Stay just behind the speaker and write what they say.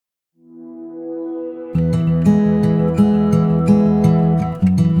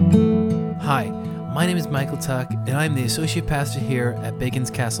name is Michael Tuck, and I'm the Associate Pastor here at Bacon's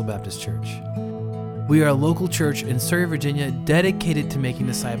Castle Baptist Church. We are a local church in Surrey, Virginia, dedicated to making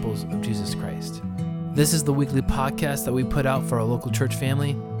disciples of Jesus Christ. This is the weekly podcast that we put out for our local church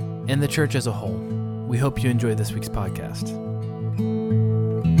family and the church as a whole. We hope you enjoy this week's podcast.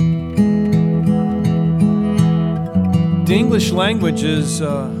 The English language is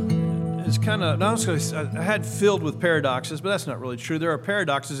kind of, I had filled with paradoxes, but that's not really true. There are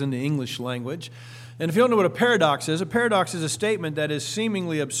paradoxes in the English language. And if you don't know what a paradox is a statement that is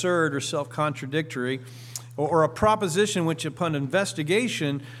seemingly absurd or self-contradictory, or a proposition which upon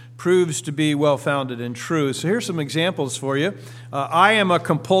investigation proves to be well-founded and true. So here's some examples for you. I am a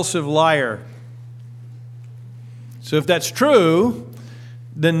compulsive liar. So if that's true,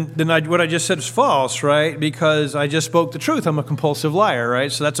 then what I just said is false, right? Because I just spoke the truth. I'm a compulsive liar,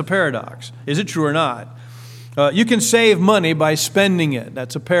 right? So that's a paradox. Is it true or not? You can save money by spending it.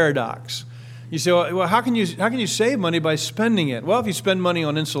 That's a paradox. You say, well, how can you save money by spending it? Well, if you spend money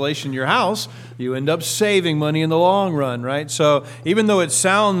on insulation in your house, you end up saving money in the long run, right? So even though it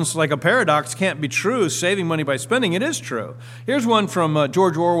sounds like a paradox, can't be true, saving money by spending it is true. Here's one from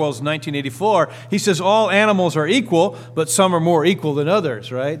George Orwell's 1984. He says, all animals are equal, but some are more equal than others,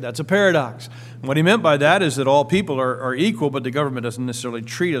 right? That's a paradox. What he meant by that is that all people are equal, but the government doesn't necessarily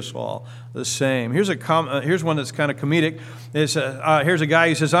treat us all the same. Here's one that's kind of comedic. Here's a guy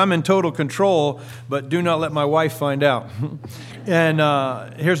who says, I'm in total control, but do not let my wife find out.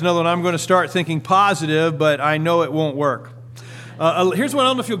 And here's another one. I'm going to start thinking positive, but I know it won't work. Here's one. I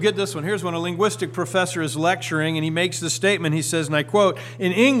don't know if you'll get this one. Here's one. A linguistic professor is lecturing, and he makes this statement. He says, and I quote,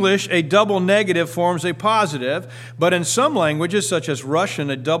 in English, a double negative forms a positive, but in some languages, such as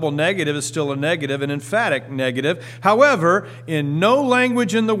Russian, a double negative is still a negative, an emphatic negative. However, in no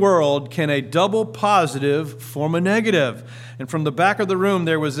language in the world can a double positive form a negative. And from the back of the room,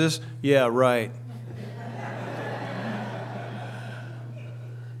 there was this, yeah, right.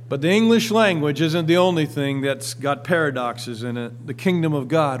 But the English language isn't the only thing that's got paradoxes in it. The kingdom of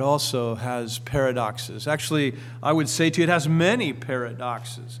God also has paradoxes. Actually, I would say to you, it has many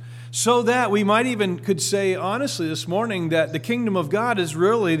paradoxes. So that we might even could say honestly this morning that the kingdom of God is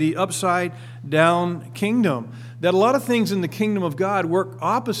really the upside down kingdom. That a lot of things in the kingdom of God work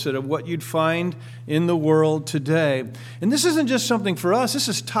opposite of what you'd find in the world today. And this isn't just something for us, this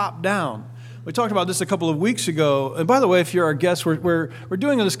is top down. We talked about this a couple of weeks ago. And by the way, if you're our guest, we're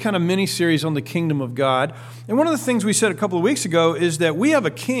doing this kind of mini-series on the kingdom of God. And one of the things we said a couple of weeks ago is that we have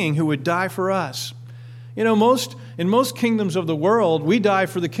a king who would die for us. You know, in most kingdoms of the world, we die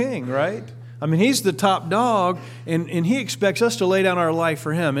for the king, right? I mean, he's the top dog, and he expects us to lay down our life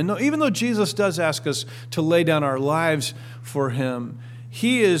for him. And even though Jesus does ask us to lay down our lives for him,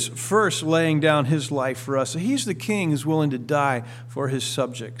 he is first laying down his life for us. So he's the king who's willing to die for his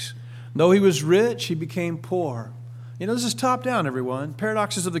subjects. Though he was rich, he became poor. You know, this is top down, everyone.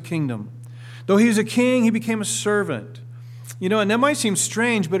 Paradoxes of the kingdom. Though he was a king, he became a servant. You know, and that might seem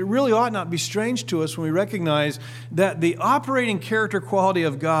strange, but it really ought not be strange to us when we recognize that the operating character quality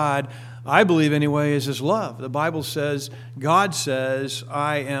of God, I believe anyway, is his love. The Bible says, God says,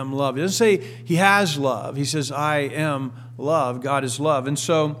 I am love. It doesn't say he has love. He says, I am love. God is love. And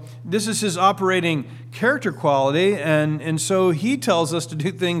so this is his operating character quality. And so he tells us to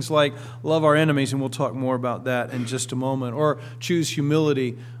do things like love our enemies, and we'll talk more about that in just a moment, or choose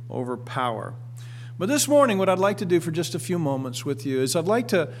humility over power. But this morning, what I'd like to do for just a few moments with you is I'd like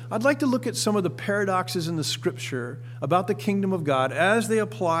to look at some of the paradoxes in the Scripture about the kingdom of God as they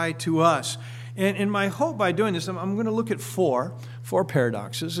apply to us. And my hope by doing this, I'm going to look at four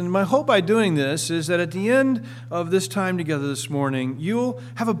paradoxes. And my hope by doing this is that at the end of this time together this morning, you'll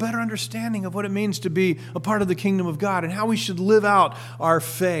have a better understanding of what it means to be a part of the kingdom of God and how we should live out our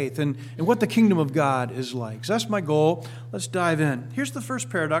faith and what the kingdom of God is like. So that's my goal. Let's dive in. Here's the first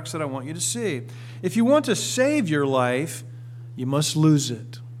paradox that I want you to see. If you want to save your life, you must lose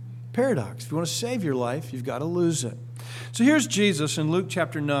it. Paradox. If you want to save your life, you've got to lose it. So here's Jesus in Luke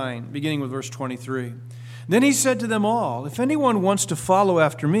chapter 9, beginning with verse 23. Then he said to them all, if anyone wants to follow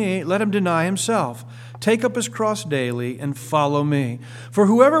after me, let him deny himself, take up his cross daily, and follow me. For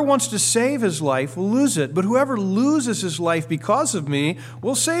whoever wants to save his life will lose it, but whoever loses his life because of me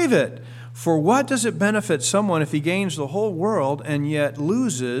will save it. For what does it benefit someone if he gains the whole world and yet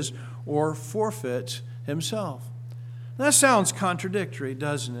loses or forfeits himself? That sounds contradictory,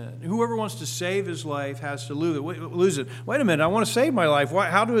 doesn't it? Whoever wants to save his life has to lose it. Wait a minute, I want to save my life.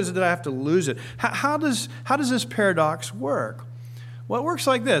 How is it that I have to lose it? How does this paradox work? Well, it works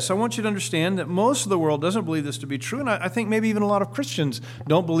like this. I want you to understand that most of the world doesn't believe this to be true, and I think maybe even a lot of Christians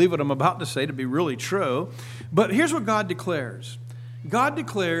don't believe what I'm about to say to be really true. But here's what God declares. God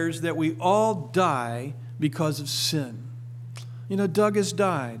declares that we all die because of sin. You know, Doug has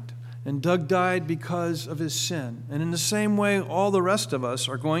died, and Doug died because of his sin. And in the same way, all the rest of us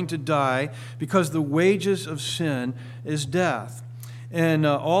are going to die because the wages of sin is death. And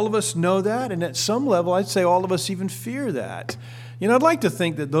all of us know that, and at some level, I'd say all of us even fear that. You know, I'd like to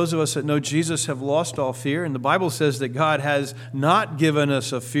think that those of us that know Jesus have lost all fear, and the Bible says that God has not given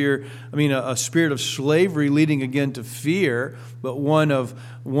us a spirit of slavery leading again to fear, but one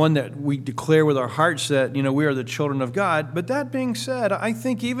that we declare with our hearts that, you know, we are the children of God. But that being said, I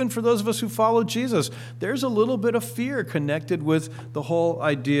think even for those of us who follow Jesus, there's a little bit of fear connected with the whole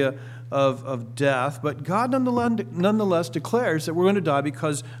idea of death. But God nonetheless declares that we're going to die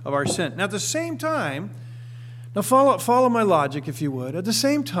because of our sin. Now, at the same time, now follow my logic, if you would. At the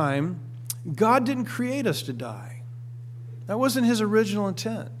same time, God didn't create us to die. That wasn't His original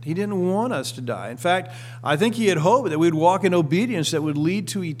intent. He didn't want us to die. In fact, I think He had hoped that we'd walk in obedience that would lead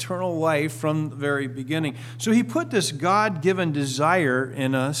to eternal life from the very beginning. So He put this God-given desire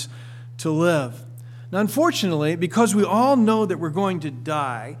in us to live. Now, unfortunately, because we all know that we're going to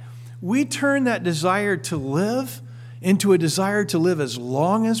die, we turn that desire to live into a desire to live as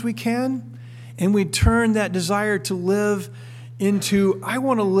long as we can. And we turn that desire to live into, I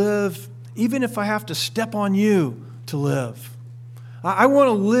want to live even if I have to step on you to live. I want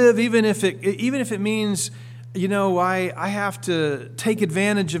to live even if it means, you know, I have to take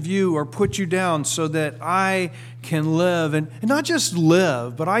advantage of you or put you down so that I can live. And not just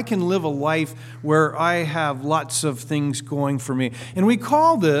live, but I can live a life where I have lots of things going for me. And we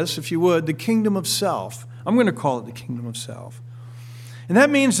call this, if you would, the kingdom of self. I'm going to call it the kingdom of self. And that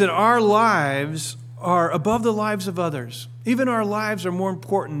means that our lives are above the lives of others. Even our lives are more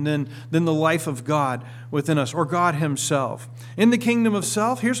important than the life of God within us, or God Himself. In the kingdom of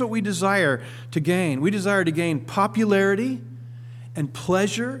self, here's what we desire to gain. We desire to gain popularity and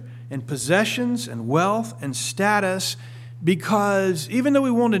pleasure and possessions and wealth and status, because even though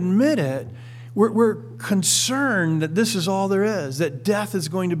we won't admit it, we're concerned that this is all there is, that death is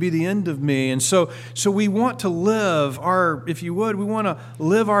going to be the end of me. And so we want to live we want to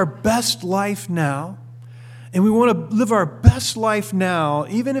live our best life now. And we want to live our best life now,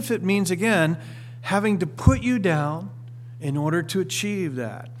 even if it means, again, having to put you down in order to achieve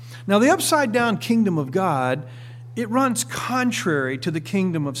that. Now, the upside-down kingdom of God, it runs contrary to the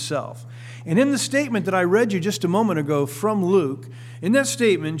kingdom of self. And in the statement that I read you just a moment ago from Luke, in that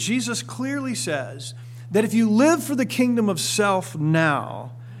statement, Jesus clearly says that if you live for the kingdom of self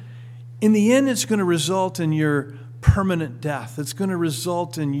now, in the end, it's going to result in your permanent death. It's going to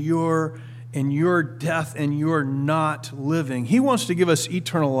result in your death and your not living. He wants to give us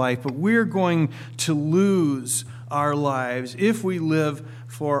eternal life, but we're going to lose our lives if we live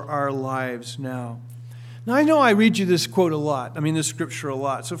for our lives now. Now, I know I read you this quote a lot. This scripture a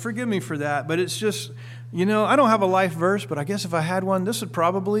lot. So forgive me for that. But it's just, I don't have a life verse, but I guess if I had one, this would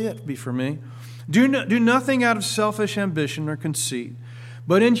probably be for me. Do nothing out of selfish ambition or conceit,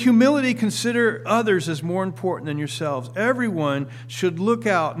 but in humility consider others as more important than yourselves. Everyone should look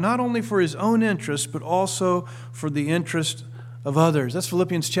out not only for his own interest, but also for the interest of others. That's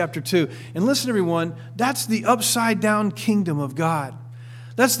Philippians chapter 2. And listen, everyone, that's the upside-down kingdom of God.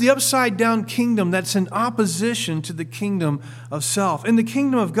 That's the upside-down kingdom that's in opposition to the kingdom of self. In the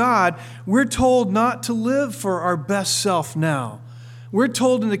kingdom of God, we're told not to live for our best self now. We're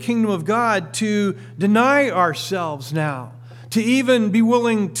told in the kingdom of God to deny ourselves now, to even be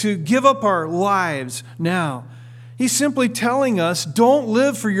willing to give up our lives now. He's simply telling us, don't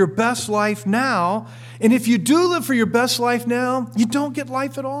live for your best life now. And if you do live for your best life now, you don't get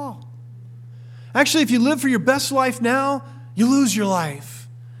life at all. Actually, if you live for your best life now, you lose your life.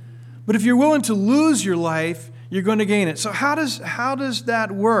 But if you're willing to lose your life, you're going to gain it. So how does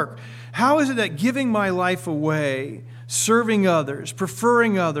that work? How is it that giving my life away, serving others,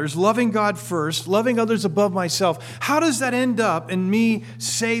 preferring others, loving God first, loving others above myself, how does that end up in me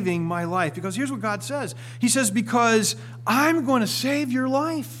saving my life? Because here's what God says. He says, because I'm going to save your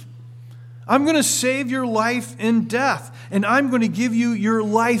life. I'm going to save your life in death, and I'm going to give you your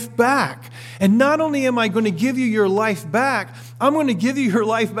life back. And not only am I going to give you your life back, I'm going to give you your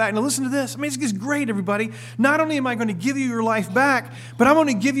life back. Now listen to this. It's great, everybody. Not only am I going to give you your life back, but I'm going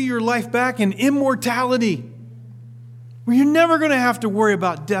to give you your life back in immortality, where you're never going to have to worry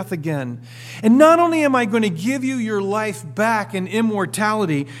about death again. And not only am I going to give you your life back in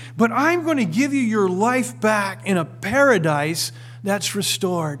immortality, but I'm going to give you your life back in a paradise that's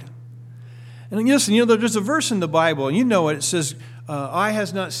restored. And listen, there's a verse in the Bible, and you know it. It says, eye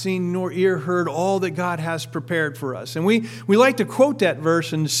has not seen nor ear heard all that God has prepared for us. And we like to quote that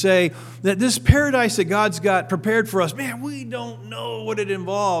verse and say that this paradise that God's got prepared for us, man, we don't know what it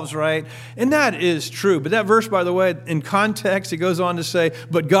involves, right? And that is true. But that verse, by the way, in context, it goes on to say,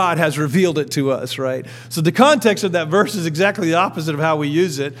 but God has revealed it to us, right? So the context of that verse is exactly the opposite of how we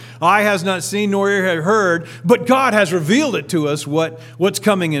use it. Eye has not seen nor ear heard, but God has revealed it to us what's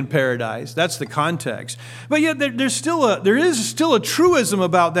coming in paradise. That's the context. But yet there is still a truism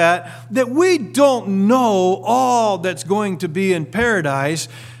about that we don't know all that's going to be in paradise.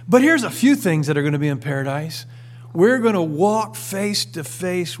 But here's a few things that are going to be in paradise. We're going to walk face to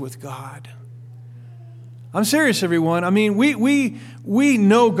face with God. I'm serious, everyone. I mean, we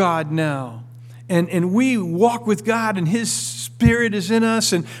know God now. And we walk with God, and His Spirit is in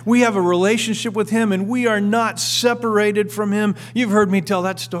us, and we have a relationship with Him, and we are not separated from Him. You've heard me tell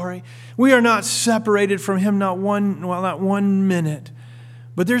that story. We are not separated from Him, not one minute.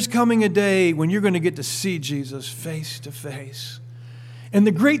 But there's coming a day when you're going to get to see Jesus face to face. And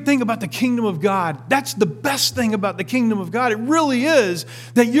the great thing about the kingdom of God, that's the best thing about the kingdom of God. It really is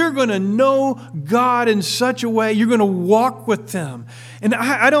that you're going to know God in such a way, you're going to walk with Him. And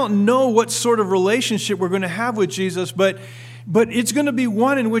I don't know what sort of relationship we're going to have with Jesus, but it's going to be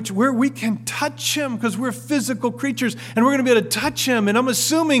one in where we can touch Him because we're physical creatures and we're going to be able to touch Him. And I'm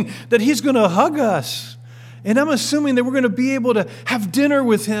assuming that He's going to hug us. And I'm assuming that we're going to be able to have dinner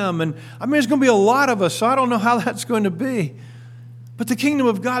with Him. And I mean, there's going to be a lot of us, so I don't know how that's going to be. But the kingdom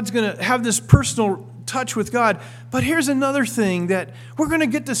of God's going to have this personal touch with God. But here's another thing, that we're going to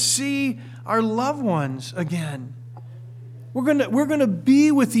get to see our loved ones again. We're going to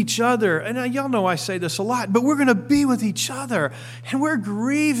be with each other. And y'all know I say this a lot, but we're going to be with each other. And we're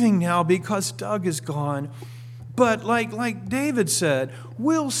grieving now because Doug is gone. But like David said,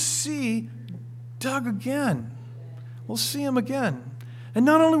 we'll see Doug again. We'll see him again. And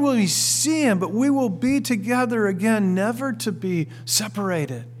not only will we see Him, but we will be together again, never to be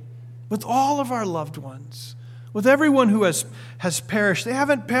separated, with all of our loved ones, with everyone who has perished. They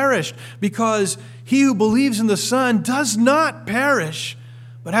haven't perished because he who believes in the Son does not perish,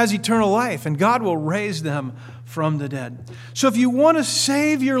 but has eternal life, and God will raise them from the dead. So if you want to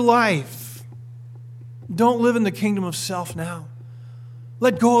save your life, don't live in the kingdom of self now.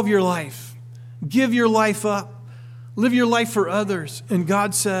 Let go of your life. Give your life up. Live your life for others. And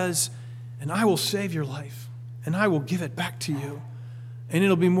God says, and I will save your life, and I will give it back to you. And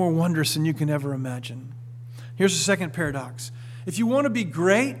it'll be more wondrous than you can ever imagine. Here's the second paradox. If you want to be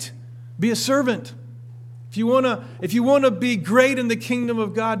great, be a servant. If you want to be great in the kingdom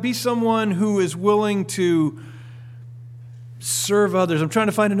of God, be someone who is willing to serve others. I'm trying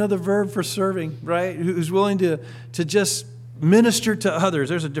to find another verb for serving, right? Who's willing to just minister to others.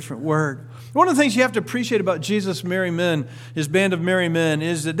 There's a different word. One of the things you have to appreciate about Jesus' merry men, His band of merry men,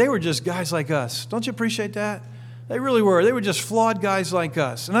 is that they were just guys like us. Don't you appreciate that? They really were. They were just flawed guys like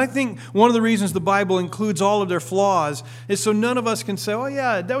us. And I think one of the reasons the Bible includes all of their flaws is so none of us can say, oh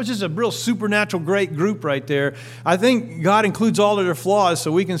yeah, that was just a real supernatural great group right there. I think God includes all of their flaws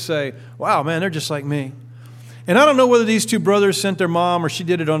so we can say, wow, man, they're just like me. And I don't know whether these two brothers sent their mom or she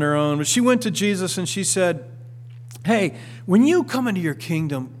did it on her own, but she went to Jesus and she said, hey, when you come into your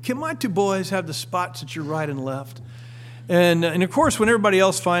kingdom, can my two boys have the spots at your right and left? And of course, when everybody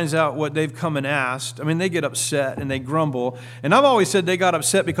else finds out what they've come and asked, I mean, they get upset and they grumble. And I've always said they got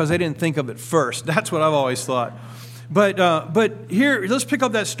upset because they didn't think of it first. That's what I've always thought. But here, let's pick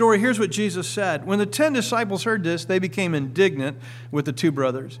up that story. Here's what Jesus said. When the 10 disciples heard this, they became indignant with the two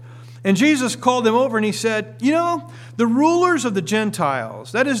brothers. And Jesus called them over and He said, you know, the rulers of the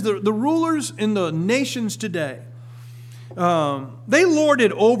Gentiles, that is the rulers in the nations today, they lord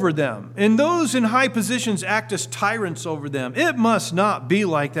it over them, and those in high positions act as tyrants over them. It must not be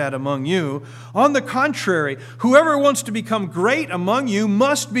like that among you. On the contrary, whoever wants to become great among you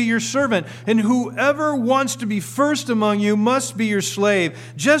must be your servant, and whoever wants to be first among you must be your slave,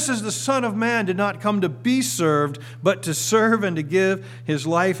 just as the Son of Man did not come to be served, but to serve and to give His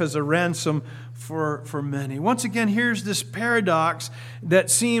life as a ransom for many. Once again, here's this paradox that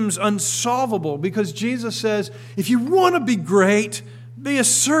seems unsolvable because Jesus says, if you want to be great, be a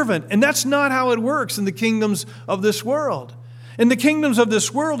servant. And that's not how it works in the kingdoms of this world. In the kingdoms of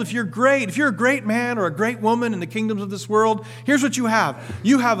this world, if you're a great man or a great woman in the kingdoms of this world, here's what you have.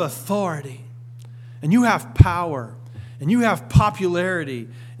 You have authority, and you have power, and you have popularity,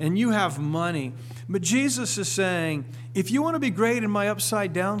 and you have money. But Jesus is saying, if you want to be great in my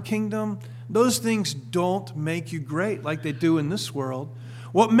upside down kingdom, those things don't make you great like they do in this world.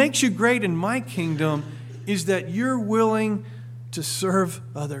 What makes you great in my kingdom is that you're willing to serve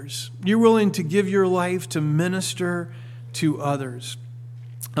others. You're willing to give your life to minister to others.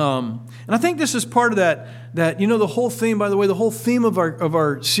 And I think this is part of that the whole theme, by the way, the whole theme of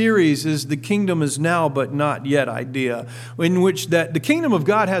our series is the kingdom is now but not yet idea, in which that the kingdom of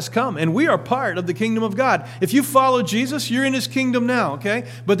God has come, and we are part of the kingdom of God. If you follow Jesus, you're in his kingdom now, okay?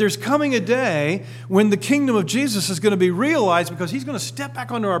 But there's coming a day when the kingdom of Jesus is going to be realized, because he's going to step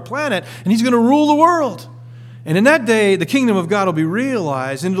back onto our planet and he's going to rule the world. And in that day, the kingdom of God will be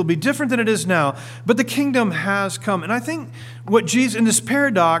realized, and it'll be different than it is now. But the kingdom has come. And I think what Jesus, in this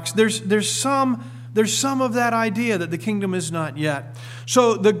paradox, there's some of that idea that the kingdom is not yet.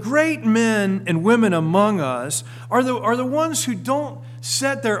 So the great men and women among us are the ones who don't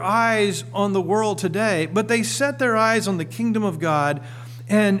set their eyes on the world today, but they set their eyes on the kingdom of God,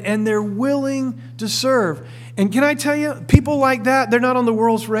 and they're willing to serve. And can I tell you, people like that, they're not on the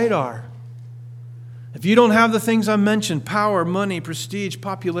world's radar. If you don't have the things I mentioned, power, money, prestige,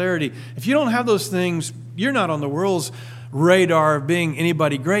 popularity, if you don't have those things, you're not on the world's radar of being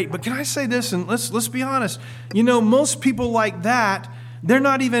anybody great. But can I say this, and let's be honest, most people like that, they're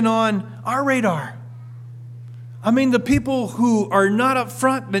not even on our radar. I mean, the people who are not up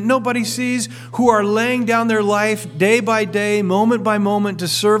front, that nobody sees, who are laying down their life day by day, moment by moment to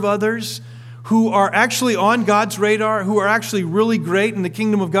serve others, who are actually on God's radar, who are actually really great in the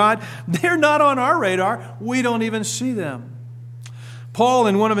kingdom of God, they're not on our radar. We don't even see them. Paul,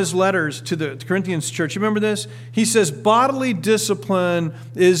 in one of his letters to the Corinthians church, you remember this? He says bodily discipline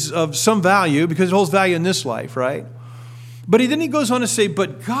is of some value because it holds value in this life, right? But then he goes on to say,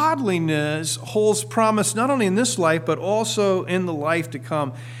 but godliness holds promise not only in this life, but also in the life to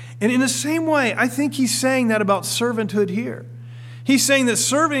come. And in the same way, I think he's saying that about servanthood here. He's saying that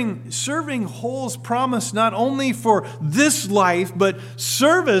serving holds promise not only for this life, but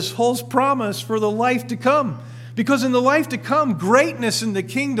service holds promise for the life to come. Because in the life to come, greatness in the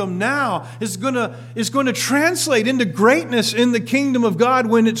kingdom now is going to translate into greatness in the kingdom of God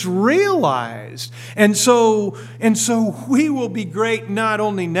when it's realized. And so we will be great not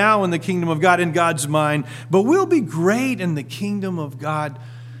only now in the kingdom of God in God's mind, but we'll be great in the kingdom of God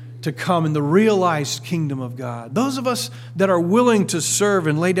to come, in the realized kingdom of God. Those of us that are willing to serve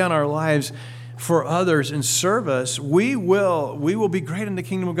and lay down our lives for others in service, we will be great in the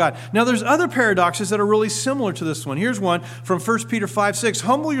kingdom of God. Now, there's other paradoxes that are really similar to this one. Here's one from 1 Peter 5:6.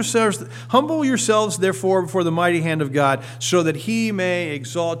 Humble yourselves, therefore, before the mighty hand of God, so that he may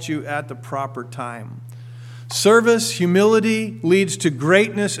exalt you at the proper time. Service, humility leads to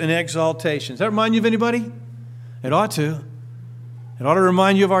greatness and exaltation. Does that remind you of anybody? It ought to. It ought to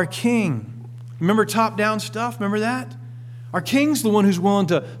remind you of our King. Remember top-down stuff? Remember that? Our King's the one who's willing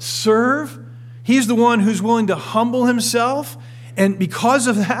to serve. He's the one who's willing to humble himself. And because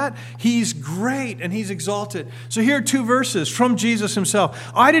of that, he's great and he's exalted. So here are two verses from Jesus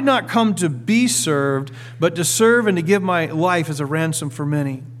himself. I did not come to be served, but to serve and to give my life as a ransom for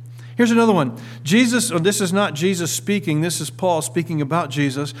many. Here's another one. This is not Jesus speaking. This is Paul speaking about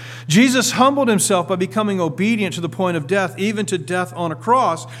Jesus. Jesus humbled himself by becoming obedient to the point of death, even to death on a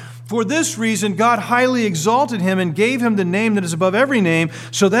cross. For this reason, God highly exalted him and gave him the name that is above every name,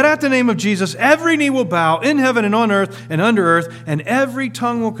 so that at the name of Jesus, every knee will bow in heaven and on earth and under earth, and every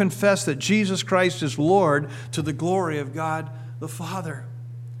tongue will confess that Jesus Christ is Lord, to the glory of God the Father.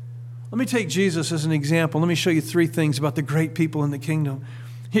 Let me take Jesus as an example. Let me show you three things about the great people in the kingdom.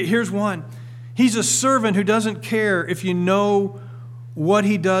 Here's one. He's a servant who doesn't care if you know what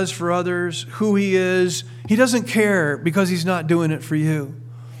he does for others, who he is. He doesn't care because he's not doing it for you.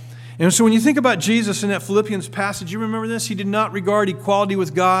 And so when you think about Jesus in that Philippians passage, you remember this? He did not regard equality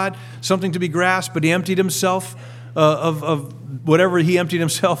with God something to be grasped, but he emptied himself of whatever he emptied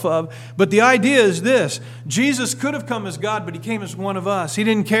himself of. But the idea is this. Jesus could have come as God, but he came as one of us. He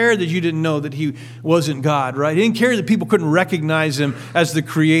didn't care that you didn't know that he wasn't God, right? He didn't care that people couldn't recognize him as the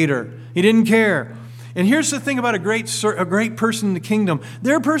creator. He didn't care. And here's the thing about a great person in the kingdom.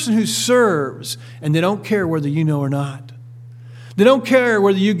 They're a person who serves, and they don't care whether you know or not. They don't care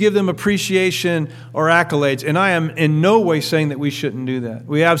whether you give them appreciation or accolades. And I am in no way saying that we shouldn't do that.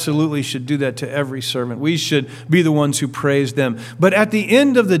 We absolutely should do that to every servant. We should be the ones who praise them. But at the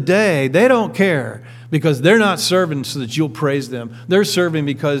end of the day, they don't care because they're not serving so that you'll praise them. They're serving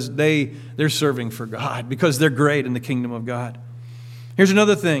because they're serving for God, because they're great in the kingdom of God. Here's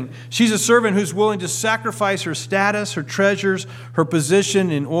another thing. She's a servant who's willing to sacrifice her status, her treasures, her position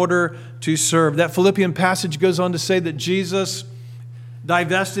in order to serve. That Philippian passage goes on to say that Jesus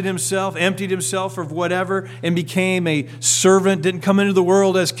divested himself, emptied himself of whatever, and became a servant. Didn't come into the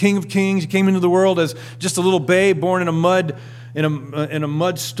world as King of Kings. He came into the world as just a little babe born in a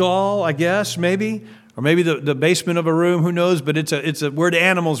mud stall, I guess, maybe. Or maybe the basement of a room, who knows, but it's where the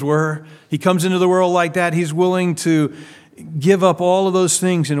animals were. He comes into the world like that. He's willing to give up all of those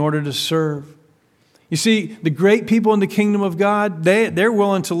things in order to serve. You see, the great people in the kingdom of God, they're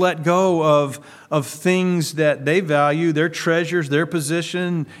willing to let go of things that they value, their treasures, their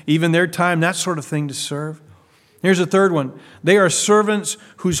position, even their time, that sort of thing to serve. Here's a third one. They are servants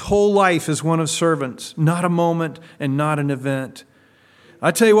whose whole life is one of servants, not a moment and not an event.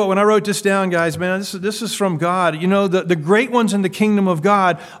 I tell you what, when I wrote this down, guys, man, this is from God. You know, the great ones in the kingdom of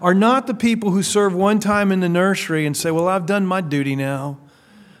God are not the people who serve one time in the nursery and say, well, I've done my duty now.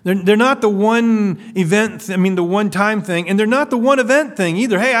 They're not the one event, the one time thing, and they're not the one event thing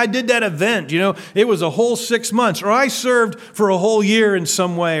either. Hey, I did that event, it was a whole 6 months, or I served for a whole year in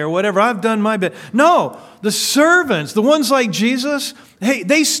some way, or whatever. I've done my bit. No, the servants, the ones like Jesus, hey,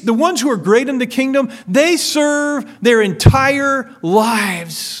 the ones who are great in the kingdom, they serve their entire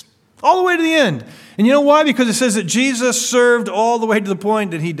lives, all the way to the end. And you know why? Because it says that Jesus served all the way to the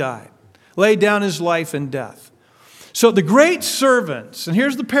point that he died, laid down his life in death. So the great servants, and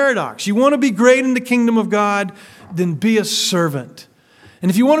here's the paradox. You want to be great in the kingdom of God, then be a servant.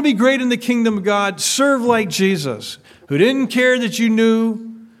 And if you want to be great in the kingdom of God, serve like Jesus, who didn't care that you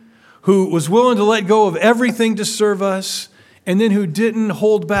knew, who was willing to let go of everything to serve us, and then who didn't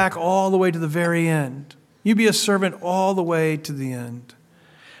hold back all the way to the very end. You be a servant all the way to the end.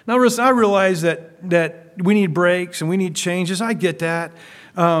 Now, I realize that we need breaks and we need changes. I get that.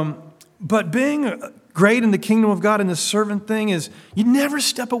 But being great in the kingdom of God and the servant thing is you never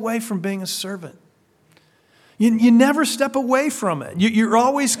step away from being a servant. You never step away from it. You're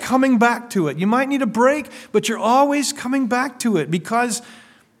always coming back to it. You might need a break, but you're always coming back to it because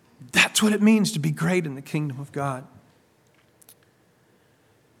that's what it means to be great in the kingdom of God.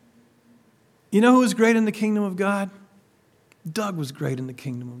 You know who was great in the kingdom of God? Doug was great in the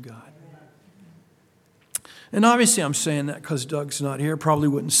kingdom of God. And obviously I'm saying that because Doug's not here. Probably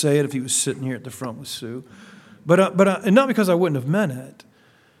wouldn't say it if he was sitting here at the front with Sue. But and not because I wouldn't have meant it.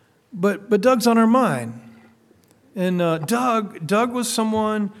 But Doug's on our mind. And Doug was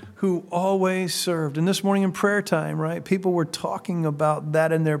someone who always served. And this morning in prayer time, right, people were talking about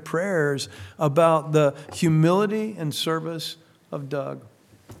that in their prayers, about the humility and service of Doug.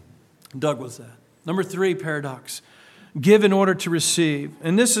 Doug was that. Number 3, paradox. Give in order to receive.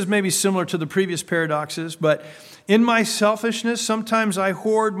 And this is maybe similar to the previous paradoxes, but in my selfishness, sometimes I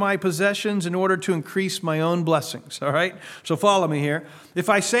hoard my possessions in order to increase my own blessings, all right? So follow me here. If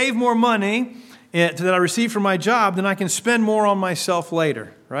I save more money that I receive from my job, then I can spend more on myself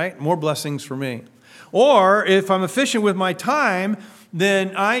later, right? More blessings for me. Or if I'm efficient with my time,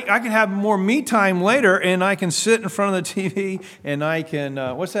 then I can have more me time later, and I can sit in front of the TV, and I can,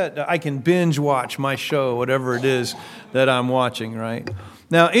 I can binge watch my show, whatever it is that I'm watching, right?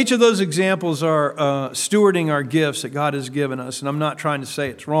 Now, each of those examples are stewarding our gifts that God has given us, and I'm not trying to say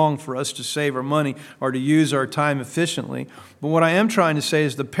it's wrong for us to save our money or to use our time efficiently, but what I am trying to say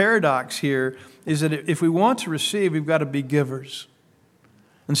is the paradox here is that if we want to receive, we've got to be givers.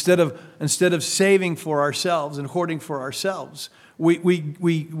 Instead of saving for ourselves and hoarding for ourselves,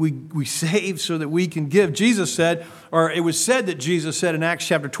 we save so that we can give. Jesus said, or it was said that Jesus said in Acts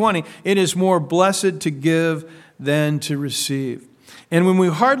chapter 20, it is more blessed to give than to receive. And when we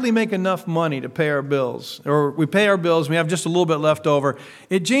hardly make enough money to pay our bills, or we pay our bills, and we have just a little bit left over,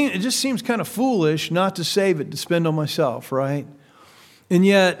 it just seems kind of foolish not to save it to spend on myself, right? And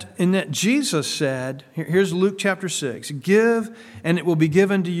yet, in that Jesus said, here's Luke chapter 6, give and it will be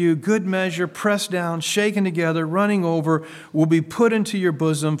given to you, good measure, pressed down, shaken together, running over, will be put into your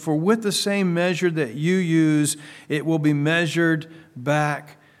bosom, for with the same measure that you use, it will be measured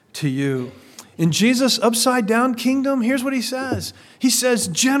back to you. In Jesus' upside down kingdom, here's what he says. He says,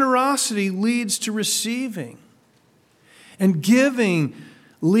 generosity leads to receiving, and giving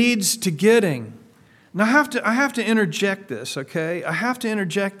leads to getting. Now, I have to interject this, okay? I have to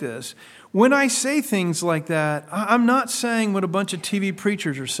interject this. When I say things like that, I'm not saying what a bunch of TV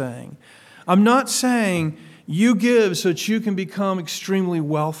preachers are saying. I'm not saying you give so that you can become extremely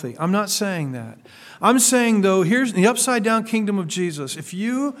wealthy. I'm not saying that. I'm saying, though, here's the upside-down kingdom of Jesus. If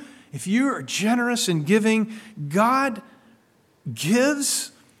you are generous in giving, God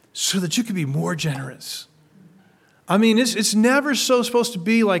gives so that you can be more generous. I mean, it's never so supposed to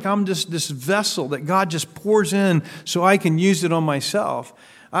be like I'm just this vessel that God just pours in so I can use it on myself.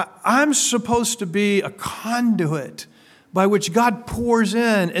 I'm supposed to be a conduit by which God pours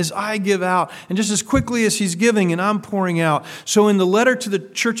in as I give out, and just as quickly as He's giving and I'm pouring out. So in the letter to the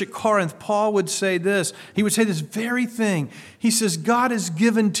church at Corinth, Paul would say this. He would say this very thing. He says, God has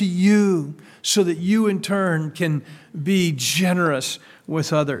given to you so that you in turn can be generous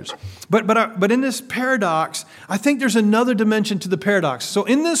with others. But in this paradox, I think there's another dimension to the paradox. So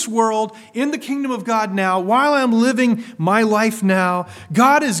in this world, in the kingdom of God now, while I'm living my life now,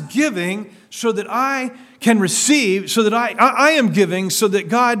 God is giving so that I can receive, so that I am giving so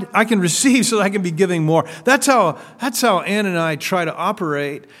that I can receive so that I can be giving more. That's how Ann and I try to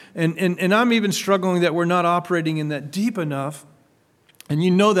operate. And I'm even struggling that we're not operating in that deep enough. And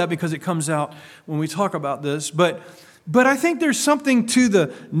you know that because it comes out when we talk about this. But I think there's something to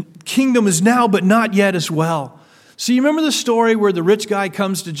the kingdom is now but not yet as well. So you remember the story where the rich guy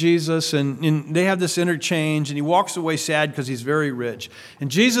comes to Jesus and they have this interchange and he walks away sad because he's very rich. And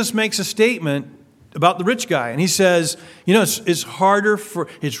Jesus makes a statement about the rich guy. And he says,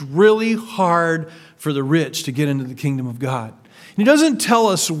 it's really hard for the rich to get into the kingdom of God. And he doesn't tell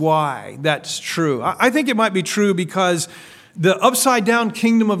us why that's true. I think it might be true because the upside down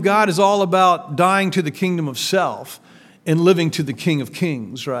kingdom of God is all about dying to the kingdom of self and living to the King of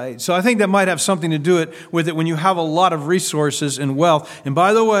Kings, right? So I think that might have something to do with it when you have a lot of resources and wealth. And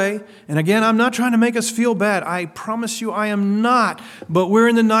by the way, and again, I'm not trying to make us feel bad. I promise you I am not. But we're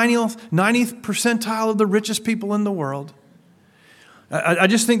in the 90th percentile of the richest people in the world. I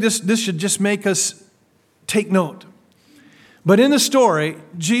just think this should just make us take note. But in the story,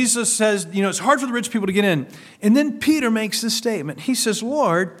 Jesus says, it's hard for the rich people to get in. And then Peter makes this statement. He says,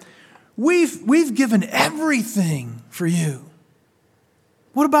 Lord, we've given everything for you.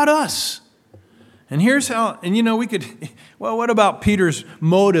 What about us? And here's how, we could, what about Peter's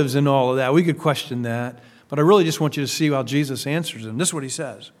motives and all of that? We could question that. But I really just want you to see how Jesus answers him. This is what he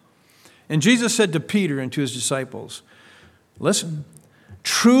says. And Jesus said to Peter and to his disciples, listen,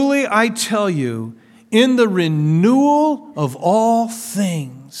 truly I tell you, in the renewal of all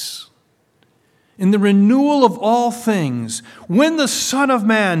things, when the Son of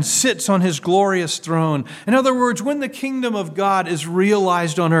Man sits on his glorious throne, in other words, when the kingdom of God is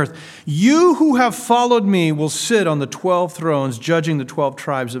realized on earth, you who have followed me will sit on the 12 thrones, judging the 12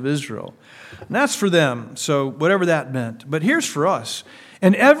 tribes of Israel. And that's for them, so whatever that meant. But here's for us.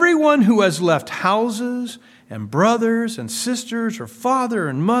 And everyone who has left houses and brothers and sisters or father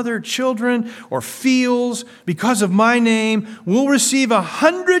and mother, children or fields because of my name will receive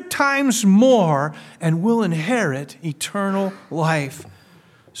 100 times more and will inherit eternal life.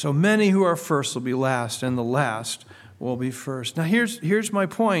 So many who are first will be last, and the last will be first. Now here's my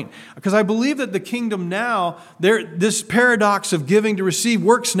point, because I believe that the kingdom now, this paradox of giving to receive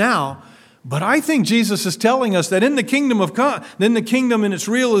works now. But I think Jesus is telling us that in the kingdom of God, in the kingdom in its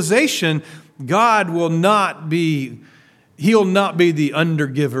realization, God will not be, He'll not be the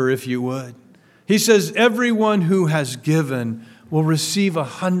undergiver, if you would. He says everyone who has given will receive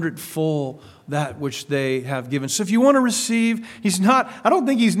 100-fold that which they have given. So if you want to receive, I don't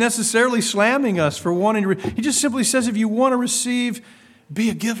think He's necessarily slamming us for wanting to. He just simply says if you want to receive,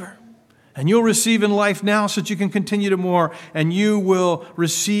 be a giver. And you'll receive in life now so that you can continue to more. And you will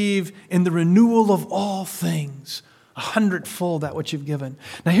receive in the renewal of all things 100-fold that which you've given.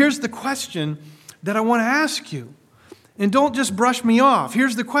 Now here's the question that I want to ask you. And don't just brush me off.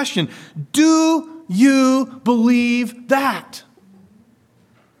 Here's the question. Do you believe that?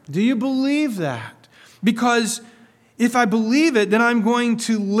 Do you believe that? Because if I believe it, then I'm going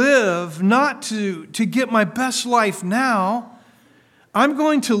to live not to get my best life now. I'm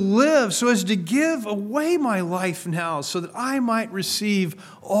going to live so as to give away my life now so that I might receive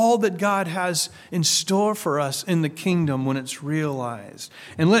all that God has in store for us in the kingdom when it's realized.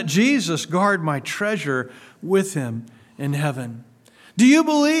 And let Jesus guard my treasure with Him in heaven. Do you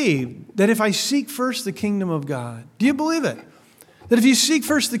believe that if I seek first the kingdom of God, do you believe it? That if you seek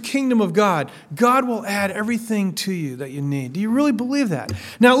first the kingdom of God, God will add everything to you that you need. Do you really believe that?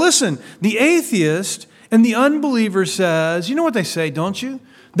 Now listen, the atheist and the unbeliever says, you know what they say, don't you?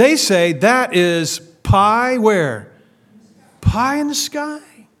 They say that is pie where? Pie in the sky.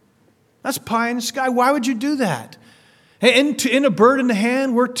 That's pie in the sky. Why would you do that? Hey, in a bird in the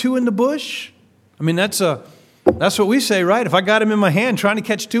hand, we're two in the bush. I mean, that's what we say, right? If I got him in my hand trying to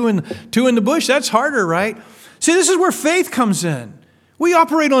catch two in the bush, that's harder, right? See, this is where faith comes in. We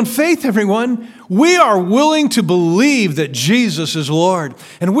operate on faith, everyone. We are willing to believe that Jesus is Lord.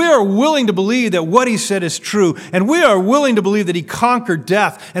 And we are willing to believe that what He said is true. And we are willing to believe that He conquered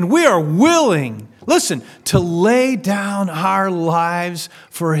death. And we are willing, listen, to lay down our lives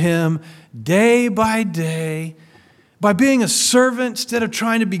for Him day by day by being a servant instead of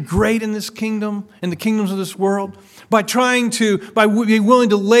trying to be great in this kingdom, in the kingdoms of this world. by being willing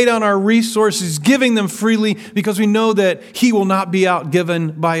to lay down our resources, giving them freely because we know that He will not be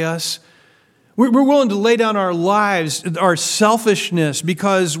outgiven by us. We're willing to lay down our lives, our selfishness,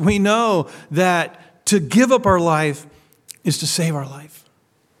 because we know that to give up our life is to save our life.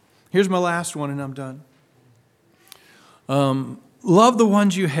 Here's my last one, and I'm done. Love the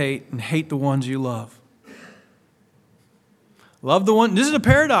ones you hate and hate the ones you love. This is a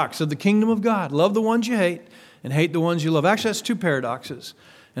paradox of the kingdom of God. Love the ones you hate and hate the ones you love. Actually, that's two paradoxes.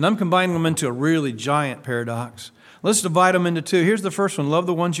 And I'm combining them into a really giant paradox. Let's divide them into two. Here's the first one. Love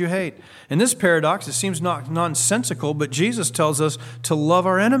the ones you hate. In this paradox, it seems nonsensical, but Jesus tells us to love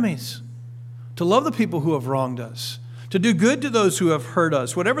our enemies, to love the people who have wronged us, to do good to those who have hurt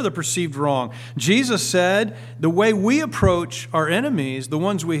us, whatever the perceived wrong. Jesus said the way we approach our enemies, the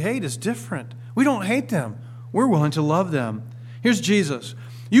ones we hate, is different. We don't hate them. We're willing to love them. Here's Jesus.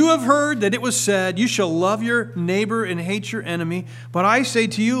 You have heard that it was said, you shall love your neighbor and hate your enemy. But I say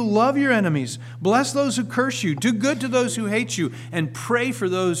to you, love your enemies. Bless those who curse you. Do good to those who hate you. And pray for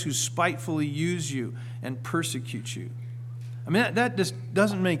those who spitefully use you and persecute you. I mean, that just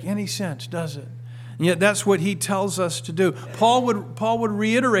doesn't make any sense, does it? And yet that's what he tells us to do. Paul would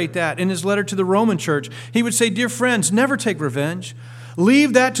reiterate that in his letter to the Roman church. He would say, dear friends, never take revenge.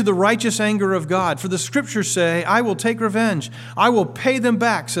 Leave that to the righteous anger of God. For the Scriptures say, I will take revenge. I will pay them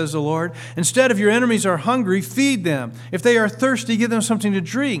back, says the Lord. Instead, if your enemies are hungry, feed them. If they are thirsty, give them something to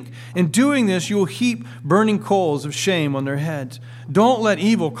drink. In doing this, you will heap burning coals of shame on their heads. Don't let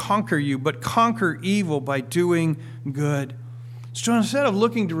evil conquer you, but conquer evil by doing good. So instead of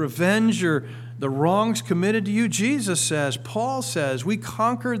looking to revenge the wrongs committed to you, Paul says, we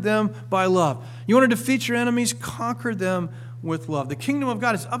conquer them by love. You want to defeat your enemies? Conquer them with love. The kingdom of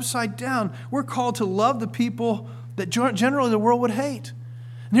God is upside down. We're called to love the people that generally the world would hate.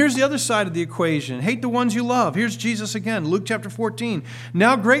 And here's the other side of the equation. Hate the ones you love. Here's Jesus again, Luke chapter 14.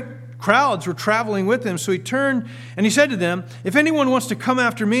 Now great crowds were traveling with him, so he turned and he said to them, if anyone wants to come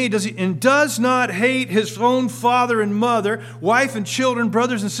after me and does not hate his own father and mother, wife and children,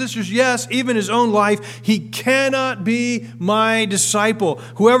 brothers and sisters, yes, even his own life, he cannot be my disciple.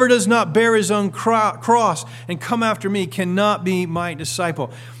 Whoever does not bear his own cross and come after me cannot be my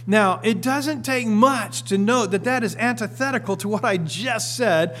disciple. Now, it doesn't take much to note that that is antithetical to what I just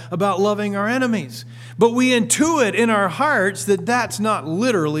said about loving our enemies. But we intuit in our hearts that that's not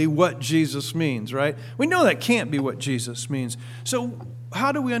literally what Jesus means, right? We know that can't be what Jesus means. So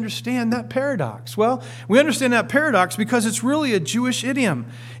how do we understand that paradox? Well, we understand that paradox because it's really a Jewish idiom.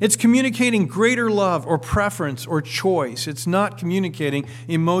 It's communicating greater love or preference or choice. It's not communicating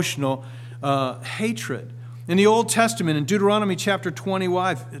emotional hatred. In the Old Testament, in Deuteronomy chapter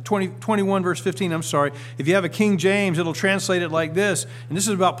 21, verse 15, if you have a King James, it'll translate it like this. And this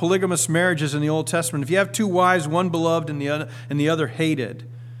is about polygamous marriages in the Old Testament. If you have two wives, one beloved and the other hated.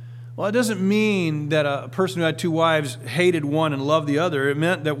 Well, it doesn't mean that a person who had two wives hated one and loved the other. It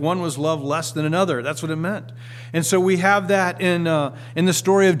meant that one was loved less than another. That's what it meant. And so we have that in the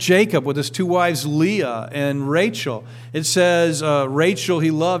story of Jacob with his two wives, Leah and Rachel. It says Rachel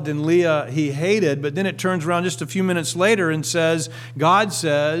he loved and Leah he hated, but then it turns around just a few minutes later and says, God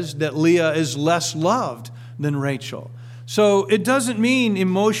says that Leah is less loved than Rachel. So it doesn't mean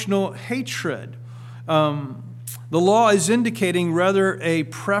emotional hatred. The law is indicating rather a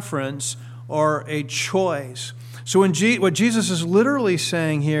preference or a choice. So what Jesus is literally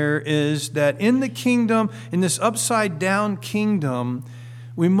saying here is that in the kingdom, in this upside down kingdom,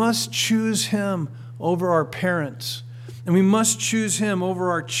 we must choose him over our parents. And we must choose him over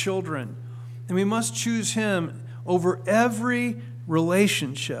our children. And we must choose him over every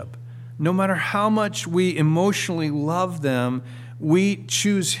relationship. No matter how much we emotionally love them, we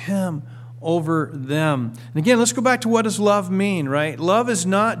choose him over them. And again, let's go back to what does love mean, right? Love is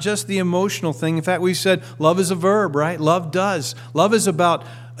not just the emotional thing. In fact, we said love is a verb, right? Love does. Love is about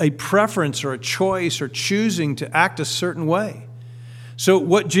a preference or a choice or choosing to act a certain way. So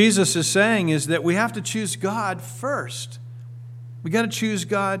what Jesus is saying is that we have to choose God first. We got to choose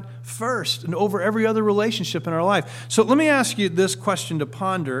God first and over every other relationship in our life. So let me ask you this question to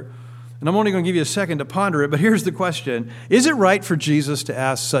ponder. And I'm only going to give you a second to ponder it, but here's the question. Is it right for Jesus to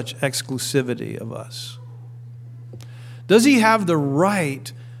ask such exclusivity of us? Does he have the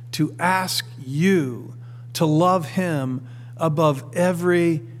right to ask you to love him above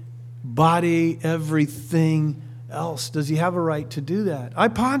everybody, everything else? Does he have a right to do that? I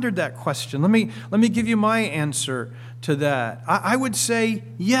pondered that question. Let me give you my answer to that. I would say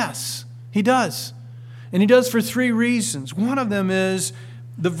yes, he does. And he does for three reasons. One of them is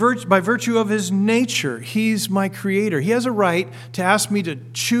by virtue of his nature. He's my creator. He has a right to ask me to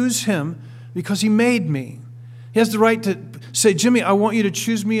choose him because he made me. He has the right to say, Jimmy, I want you to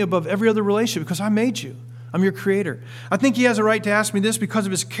choose me above every other relationship because I made you. I'm your creator. I think he has a right to ask me this because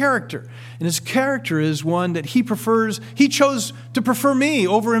of his character. And his character is one that he prefers. He chose to prefer me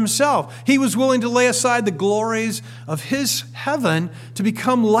over himself. He was willing to lay aside the glories of his heaven to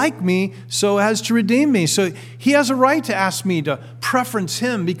become like me so as to redeem me. So he has a right to ask me to preference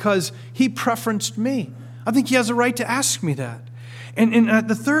him because he preferenced me. I think he has a right to ask me that. And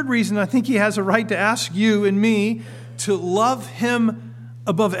the third reason I think he has a right to ask you and me to love him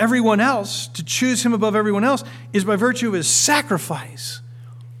above everyone else, to choose him above everyone else, is by virtue of his sacrifice.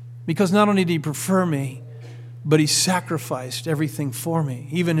 Because not only did he prefer me, but he sacrificed everything for me,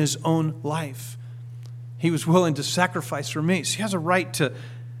 even his own life. He was willing to sacrifice for me. So he has a right to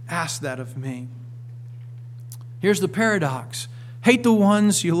ask that of me. Here's the paradox. Hate the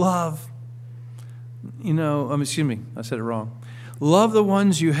ones you love. Excuse me, I said it wrong. Love the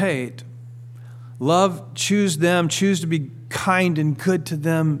ones you hate. Love, choose them, choose to be kind and good to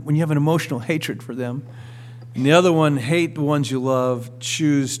them when you have an emotional hatred for them. And the other one, hate the ones you love,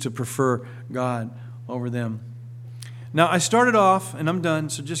 choose to prefer God over them. Now, I started off, and I'm done,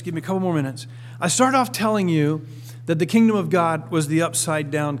 so just give me a couple more minutes. I started off telling you that the kingdom of God was the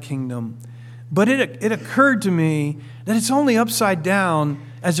upside down kingdom. But it occurred to me that it's only upside down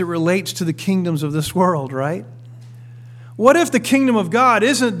as it relates to the kingdoms of this world, right? What if the kingdom of God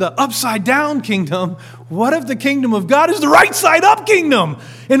isn't the upside down kingdom? What if the kingdom of God is the right side up kingdom?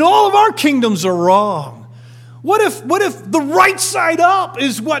 And all of our kingdoms are wrong. What if the right side up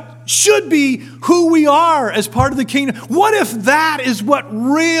is what should be who we are as part of the kingdom? What if that is what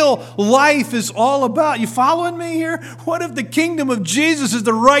real life is all about? You following me here? What if the kingdom of Jesus is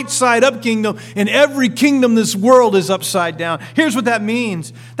the right side up kingdom and every kingdom in this world is upside down? Here's what that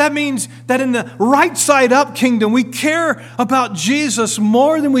means. That means that in the right side up kingdom, we care about Jesus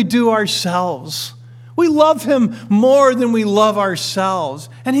more than we do ourselves. We love him more than we love ourselves,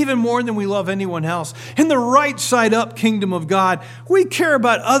 and even more than we love anyone else. In the right side up kingdom of God, we care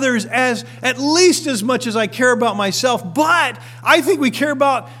about others as at least as much as I care about myself, but I think we care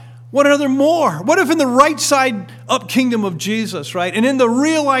about one another more. What if in the right side up kingdom of Jesus, right, and in the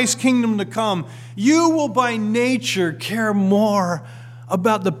realized kingdom to come, you will by nature care more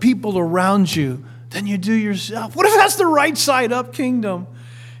about the people around you than you do yourself? What if that's the right side up kingdom?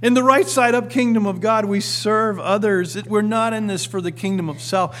 In the right side up kingdom of God, we serve others. We're not in this for the kingdom of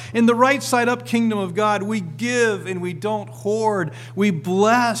self. In the right side up kingdom of God, we give and we don't hoard. We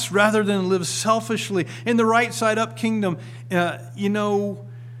bless rather than live selfishly. In the right side up kingdom, I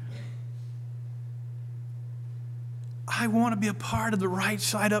want to be a part of the right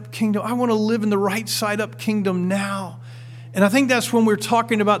side up kingdom. I want to live in the right side up kingdom now. And I think that's when we're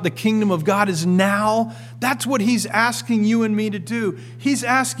talking about the kingdom of God is now. That's what he's asking you and me to do. He's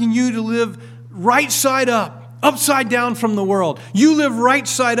asking you to live right side up, upside down from the world. You live right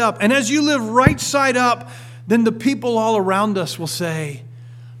side up. And as you live right side up, then the people all around us will say,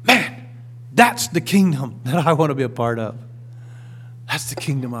 man, that's the kingdom that I want to be a part of. That's the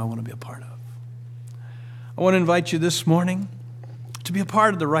kingdom I want to be a part of. I want to invite you this morning to be a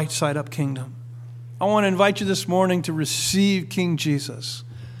part of the right side up kingdom. I want to invite you this morning to receive King Jesus.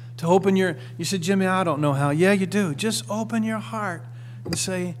 To open you said, Jimmy, I don't know how. Yeah, you do. Just open your heart and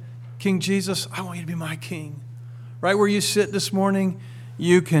say, King Jesus, I want you to be my king. Right where you sit this morning,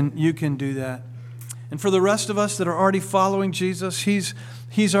 you can do that. And for the rest of us that are already following Jesus,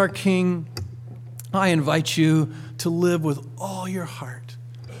 He's our King. I invite you to live with all your heart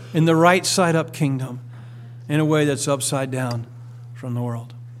in the right side up kingdom in a way that's upside down from the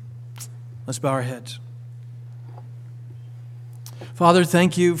world. Let's bow our heads. Father,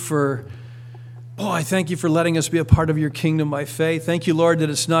 thank you for letting us be a part of your kingdom by faith. Thank you, Lord, that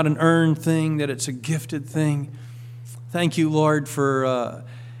it's not an earned thing, that it's a gifted thing. Thank you, Lord, for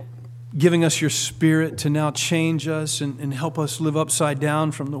giving us your Spirit to now change us and help us live upside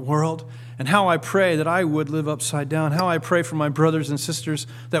down from the world. And how I pray that I would live upside down. How I pray for my brothers and sisters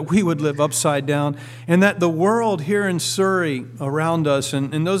that we would live upside down. And that the world here in Surrey around us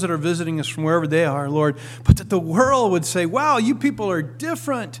and those that are visiting us from wherever they are, Lord, but that the world would say, wow, you people are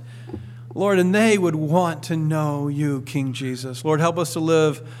different. Lord, and they would want to know you, King Jesus. Lord, help us to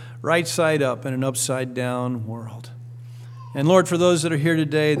live right side up in an upside down world. And Lord, for those that are here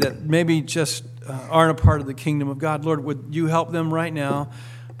today that maybe just aren't a part of the kingdom of God, Lord, would you help them right now?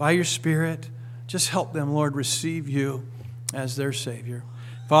 By your Spirit, just help them, Lord, receive you as their Savior.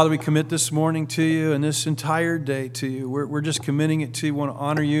 Father, we commit this morning to you and this entire day to you. We're just committing it to you. We want to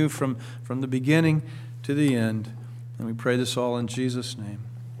honor you from the beginning to the end. And we pray this all in Jesus' name.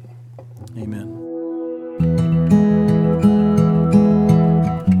 Amen.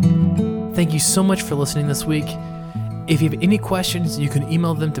 Thank you so much for listening this week. If you have any questions, you can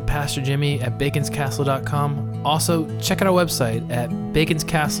email them to Pastor Jimmy at baconscastle.com. Also, check out our website at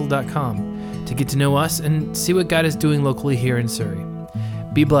baconscastle.com to get to know us and see what God is doing locally here in Surrey.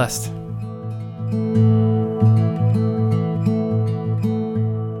 Be blessed.